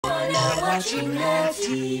watching their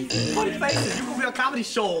TV. Funny faces, you could be a comedy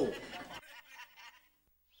show.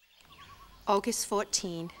 August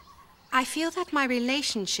 14. I feel that my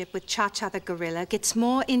relationship with Chacha the Gorilla gets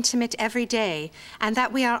more intimate every day, and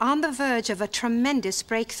that we are on the verge of a tremendous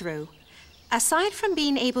breakthrough. Aside from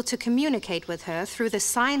being able to communicate with her through the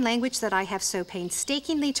sign language that I have so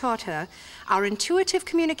painstakingly taught her, our intuitive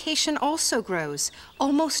communication also grows,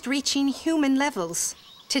 almost reaching human levels.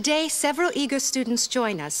 Today, several eager students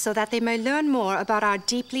join us so that they may learn more about our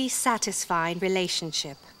deeply satisfying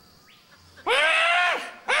relationship.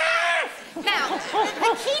 Now,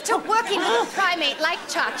 the key to working with a primate like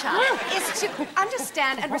Chacha is to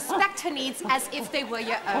understand and respect her needs as if they were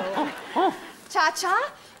your own. Chacha,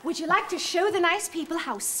 would you like to show the nice people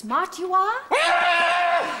how smart you are?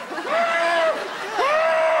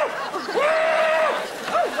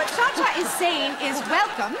 What Chacha is saying is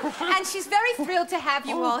welcome, and she's very thrilled to have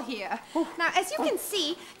you all here. Now, as you can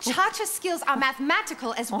see, Chacha's skills are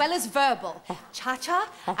mathematical as well as verbal. Chacha,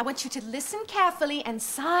 I want you to listen carefully and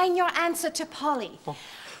sign your answer to Polly.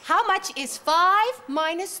 How much is 5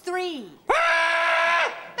 minus 3?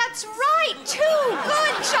 That's right, 2.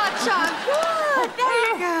 Good, Chacha. Good. There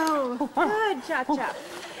you go. Good, Chacha.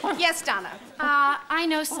 Yes, Donna. I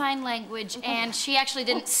know sign language, and she actually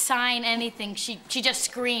didn't sign anything. She just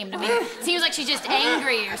screamed. I mean, it seems like she's just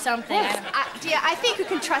angry or something. Dear, I think you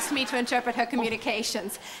can trust me to interpret her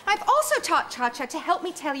communications. I've also taught Chacha to help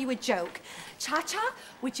me tell you a joke. Chacha,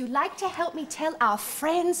 would you like to help me tell our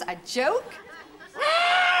friends a joke? Okay,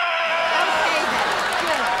 then.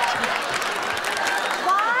 Good.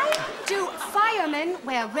 Why do firemen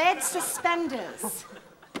wear red suspenders?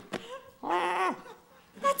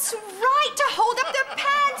 That's right, to hold up their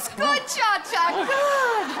pants. Good, Chacha,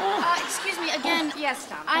 good. Excuse me, again. Yes,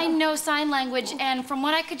 Tom. I know sign language, and from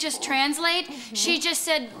what I could just translate, she just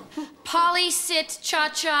said, Polly, sit,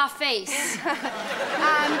 cha-cha, face.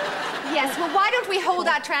 Yes, well, why don't we hold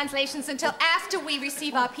our translations until after we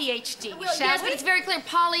receive our PhD, Well, shall yes, we? but it's very clear,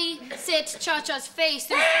 Polly, sit, cha-cha's face.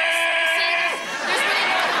 There's really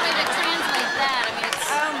no other way to translate that. I mean, it's...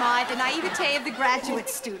 Oh, my, the naivete of the graduate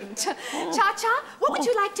student. Cha-cha, what would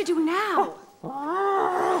you like to do now? Okay,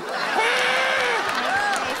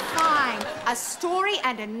 fine. A story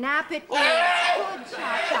and a nap it is. Good,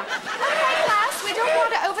 Cha-cha. Okay, class, we don't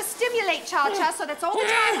want to overstimulate Cha-cha, so that's all the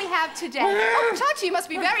time we have today. Oh, Cha-cha, you must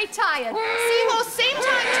be very tired. See you all same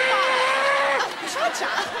time tomorrow. Oh,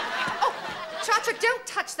 Cha-cha. Oh, Cha-cha, don't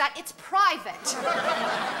touch that. It's private.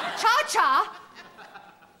 Cha-cha.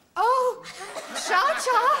 Oh,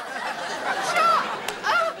 Cha-cha.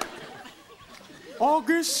 Oh.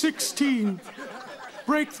 August 16.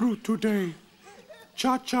 Breakthrough today.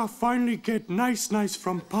 Chacha finally get nice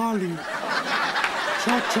from Polly.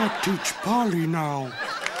 Chacha teach Polly now.